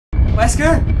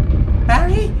Wesker?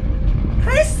 Barry?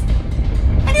 Chris?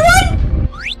 Anyone?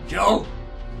 Jill?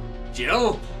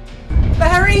 Jill?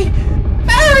 Barry?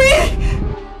 Barry!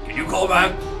 Can you call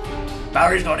back?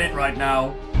 Barry's not in right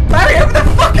now. Barry, open the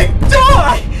fucking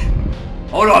door!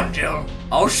 Hold on, Jill.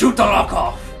 I'll shoot the lock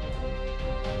off.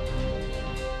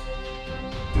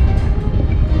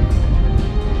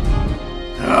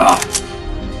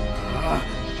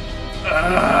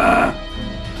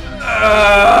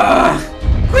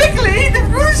 Quickly, the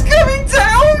roof's coming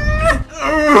down!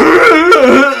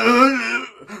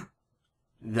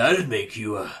 That'd make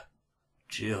you a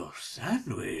Jill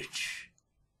sandwich.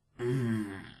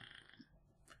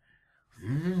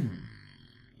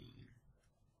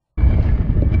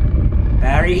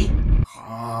 Barry?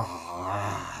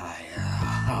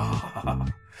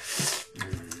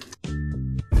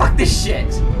 Fuck this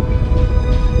shit!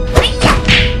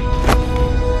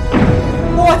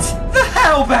 What the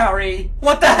hell, Barry?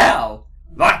 What the hell?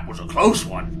 That was a close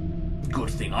one. Good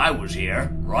thing I was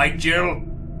here, right, Jill?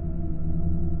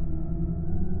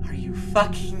 Are you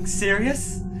fucking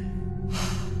serious?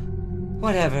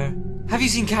 Whatever. Have you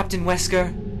seen Captain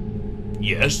Wesker?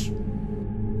 Yes.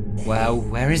 Well,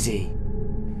 where is he?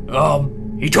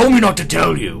 He told me not to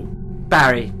tell you.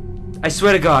 Barry, I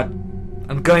swear to God,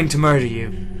 I'm going to murder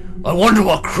you. I wonder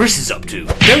what Chris is up to.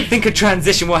 Don't think a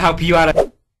transition will help you out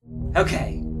of...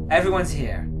 Okay, everyone's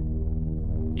here.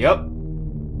 Yep.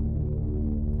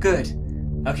 Good.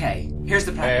 Okay, here's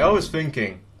the plan. Hey, I was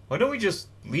thinking, why don't we just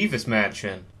leave this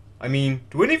mansion? I mean,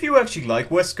 do any of you actually like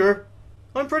Wesker?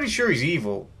 I'm pretty sure he's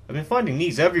evil. I've been finding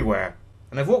these everywhere.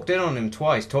 And I've walked in on him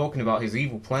twice talking about his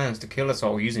evil plans to kill us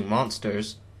all using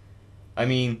monsters. I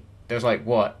mean, there's like,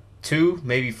 what, 2,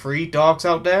 maybe 3 dogs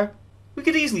out there? We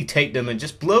could easily take them and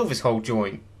just blow this whole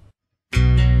joint.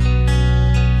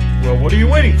 Well, what are you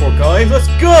waiting for, guys? Let's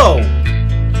go!